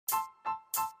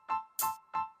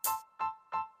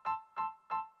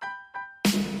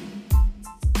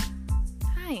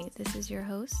This is your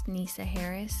host, Nisa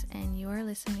Harris, and you are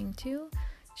listening to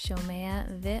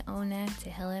Shomea Ve'ona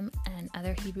Tehillim and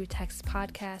Other Hebrew Texts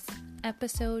Podcast,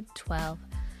 Episode 12.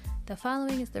 The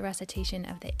following is the recitation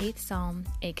of the 8th Psalm,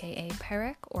 aka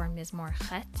Perek or mizmor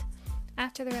Chet.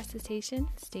 After the recitation,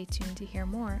 stay tuned to hear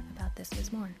more about this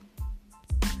mizmor.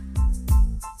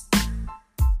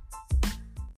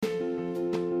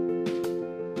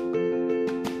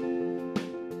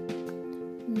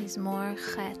 Mizmor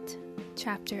Chet,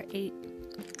 Chapter 8,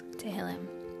 Tehillim.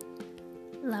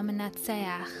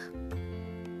 Lamanatseach,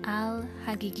 Al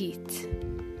Hagigit,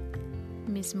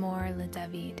 Mizmor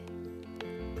LeDavid.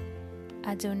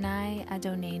 Adonai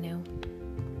Adonenu,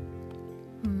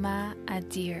 Ma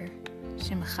Adir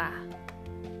Shimcha,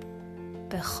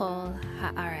 Bechol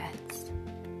Haaretz,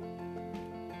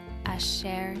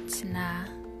 Asher Tzna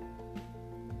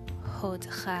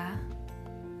Hodcha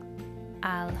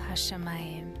Al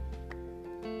Hashemayim,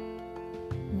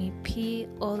 Mipi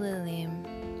Olilim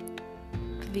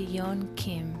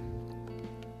V'yonkim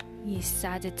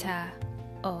Yisadeta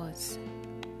Oz,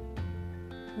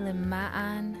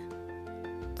 Lema'an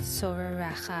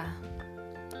Tzorarecha,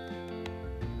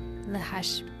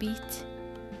 Lehashbit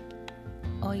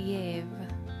Oyev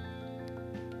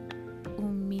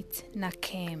Umit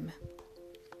Nakem,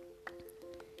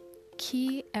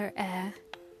 Ki Er'eh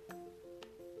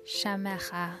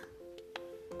Shamecha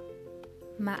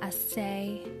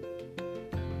Ma'aseh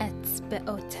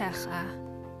Etzbe'otecha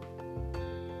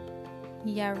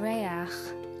Yareach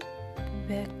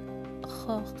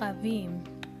V'chochavim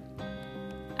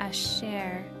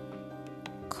Asher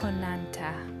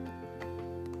Konanta.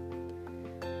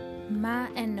 Ma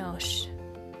Enosh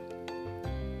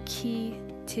Ki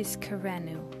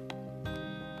Tizkarenu,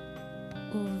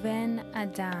 Uven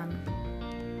Adam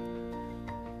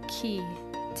Ki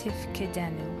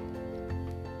Tifkedenu,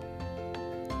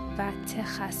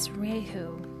 Vatechasrehu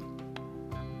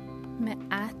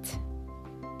Me'at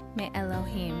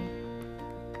Me'elohim,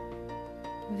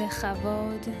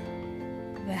 V'chavod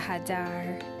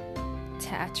V'hadar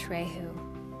Te'atrehu,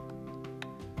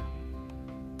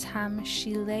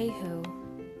 Tamshilehu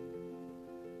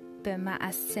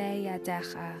B'ma'aseh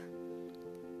yadecha,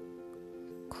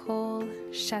 Kol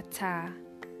shata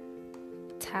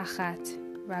tachat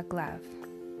raglav,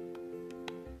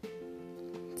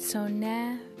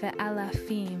 Tzoneh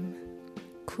ve'alafim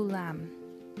kulam,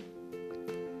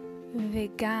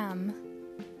 V'gam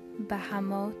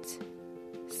bahamot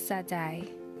sadai,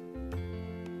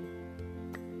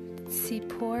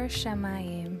 Tzipor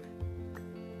shamayim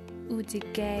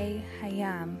Udigei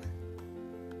hayam,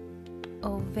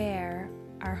 Over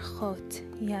archot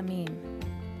yamim.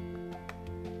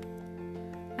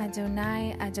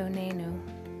 Adonai Adonenu,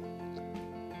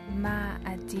 Ma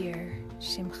Adir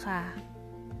Shimcha,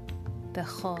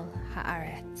 Bechol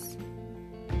Haaretz.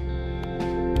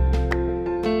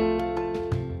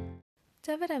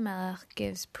 Dovid Hamelech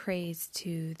gives praise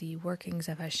to the workings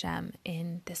of Hashem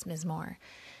in this mizmor.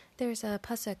 There's a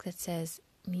pasuk that says,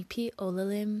 Mipi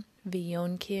Olilim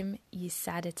V'yonkim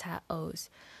Yisadeta Oz.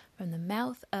 From the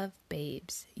mouth of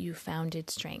babes you founded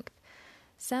strength.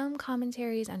 Some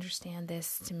commentaries understand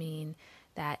this to mean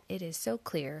that it is so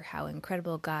clear how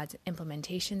incredible God's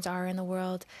implementations are in the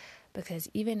world, because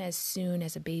even as soon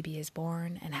as a baby is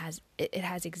born and it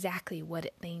has exactly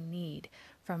what they need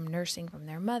from nursing from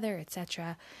their mother,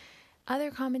 etc.,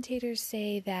 other commentators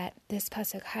say that this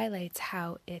pasuk highlights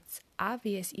how it's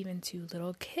obvious even to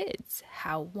little kids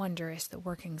how wondrous the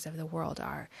workings of the world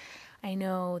are. I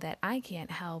know that I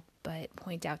can't help but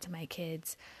point out to my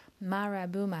kids, Ma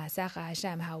Rabu Ma'asecha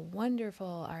Hashem, how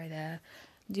wonderful are the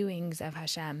doings of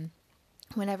Hashem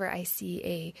whenever I see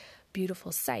a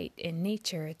beautiful sight in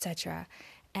nature, etc.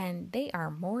 And they are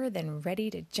more than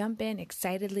ready to jump in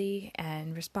excitedly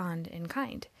and respond in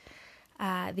kind.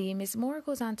 The mizmor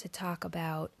goes on to talk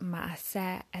about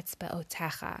Ma'aseh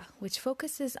Etzbe'otecha, which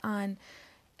focuses on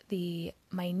the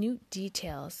minute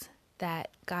details that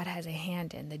God has a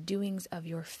hand in, the doings of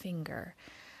your finger.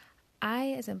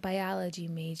 I, as a biology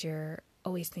major,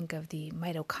 always think of the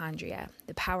mitochondria,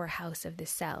 the powerhouse of the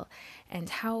cell, and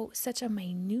how such a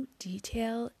minute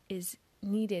detail is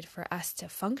needed for us to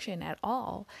function at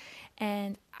all.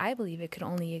 And I believe it could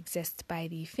only exist by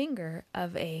the finger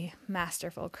of a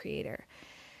masterful creator.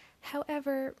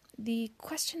 However, the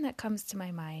question that comes to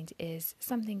my mind is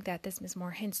something that this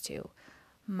mizmor hints to.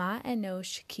 Ma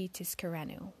enosh ki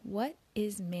tizkarenu. What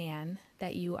is man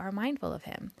that you are mindful of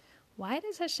him? Why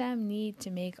does Hashem need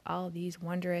to make all these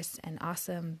wondrous and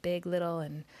awesome, big, little,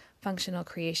 and functional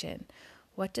creation?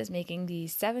 What does making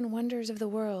these 7 wonders of the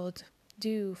world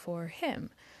do for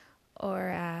him?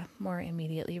 Or more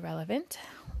immediately relevant,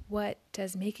 what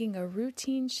does making a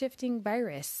routine shifting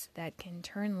virus that can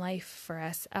turn life for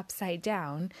us upside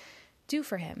down do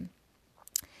for him?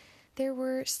 There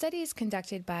were studies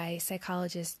conducted by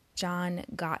psychologist John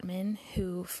Gottman,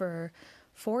 who for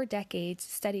 4 decades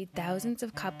studied thousands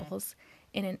of couples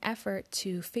in an effort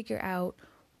to figure out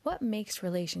what makes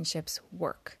relationships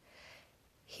work.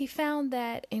 He found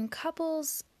that in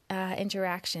couples'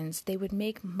 interactions, they would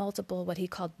make multiple what he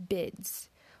called bids,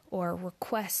 or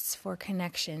requests for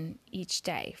connection each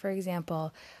day. For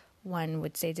example, one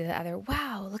would say to the other,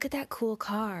 "Wow, look at that cool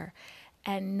car."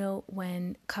 And note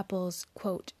when couples,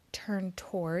 quote, turn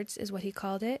towards, is what he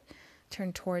called it,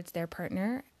 turn towards their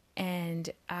partner, and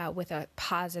with a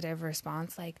positive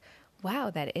response like, "Wow,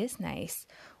 that is nice,"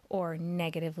 or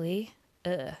negatively,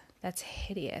 "Ugh, that's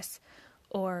hideous,"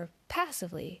 or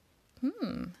passively,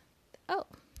 "Oh,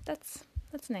 that's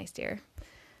nice, dear."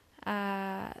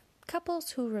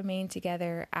 Couples who remained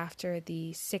together after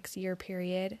the 6-year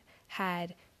period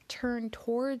had turned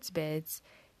towards bids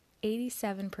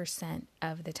 87%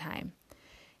 of the time,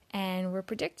 and were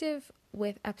predictive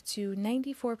with up to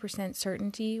 94%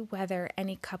 certainty whether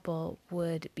any couple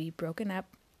would be broken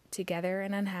up, together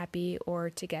and unhappy, or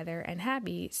together and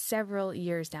happy several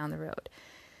years down the road.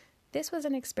 This was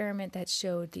an experiment that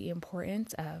showed the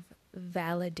importance of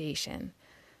validation.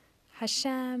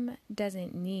 Hashem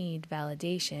doesn't need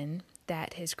validation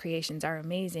that his creations are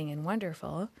amazing and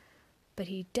wonderful, but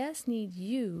he does need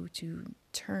you to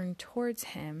turn towards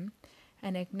him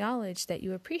and acknowledge that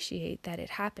you appreciate that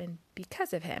it happened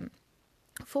because of him,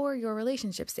 for your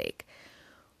relationship's sake.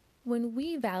 When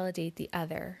we validate the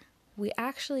other, we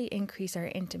actually increase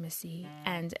our intimacy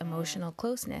and emotional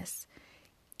closeness,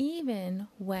 even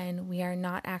when we are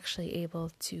not actually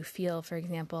able to feel, for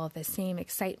example, the same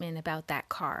excitement about that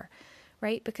car,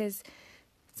 right? Because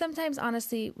sometimes,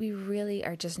 honestly, we really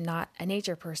are just not a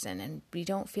nature person, and we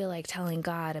don't feel like telling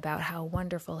God about how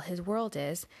wonderful his world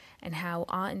is and how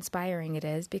awe-inspiring it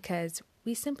is because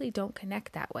we simply don't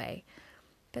connect that way.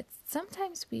 But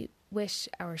sometimes we wish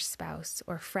our spouse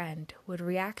or friend would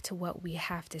react to what we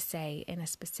have to say in a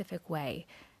specific way,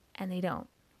 and they don't,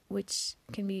 which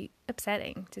can be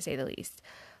upsetting, to say the least.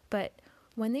 But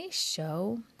when they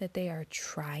show that they are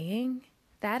trying,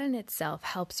 that in itself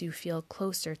helps you feel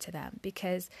closer to them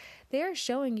because they are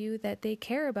showing you that they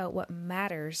care about what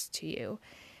matters to you,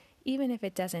 even if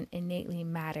it doesn't innately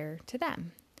matter to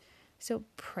them. So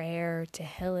prayer,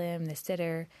 Tehillim, the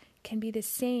Siddur, can be the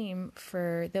same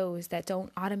for those that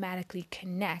don't automatically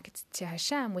connect to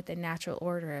Hashem with the natural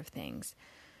order of things.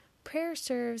 Prayer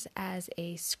serves as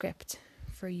a script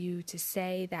for you to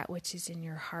say that which is in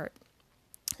your heart.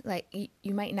 Like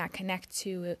you might not connect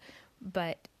to it,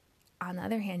 but on the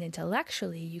other hand,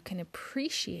 intellectually, you can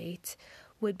appreciate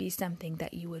would be something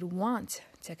that you would want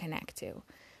to connect to.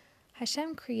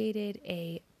 Hashem created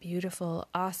a beautiful,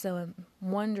 awesome,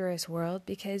 wondrous world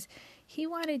because he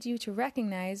wanted you to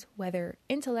recognize, whether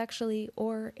intellectually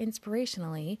or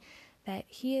inspirationally, that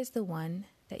he is the one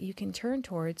that you can turn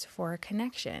towards for a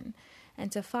connection,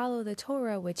 and to follow the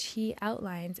Torah, which he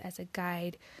outlines as a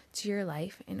guide to your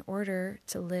life in order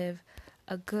to live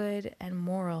a good and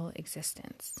moral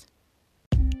existence.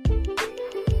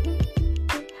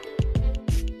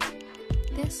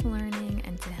 This learning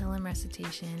and Tehillim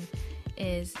recitation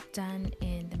is done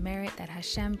in the merit that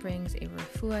Hashem brings a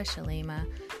refuah shalema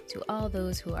to all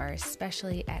those who are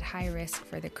especially at high risk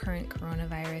for the current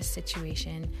coronavirus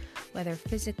situation, whether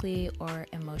physically or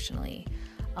emotionally.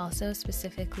 Also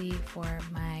specifically for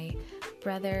my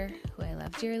brother, who I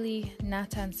love dearly,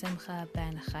 Natan Simcha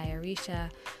ben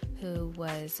Chayarisha, who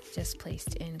was just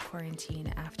placed in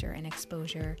quarantine after an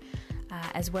exposure,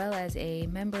 as well as a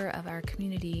member of our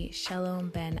community, Shalom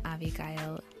ben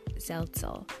Avigail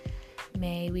Zeltzel.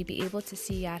 May we be able to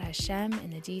see Yad Hashem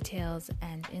in the details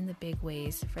and in the big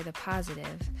ways for the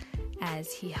positive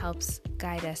as he helps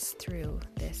guide us through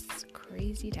this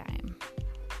crazy time.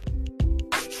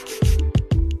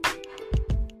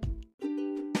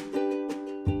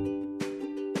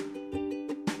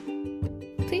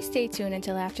 Please stay tuned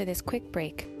until after this quick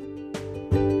break.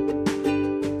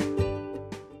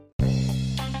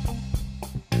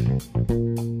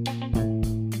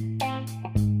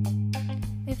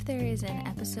 If there is an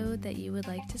episode that you would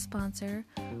like to sponsor,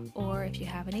 or if you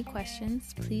have any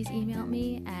questions, please email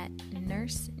me at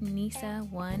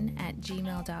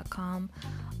nursenisa1@gmail.com.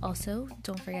 Also,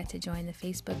 don't forget to join the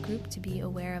Facebook group to be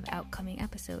aware of upcoming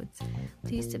episodes.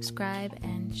 Please subscribe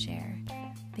and share.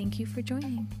 Thank you for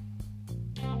joining.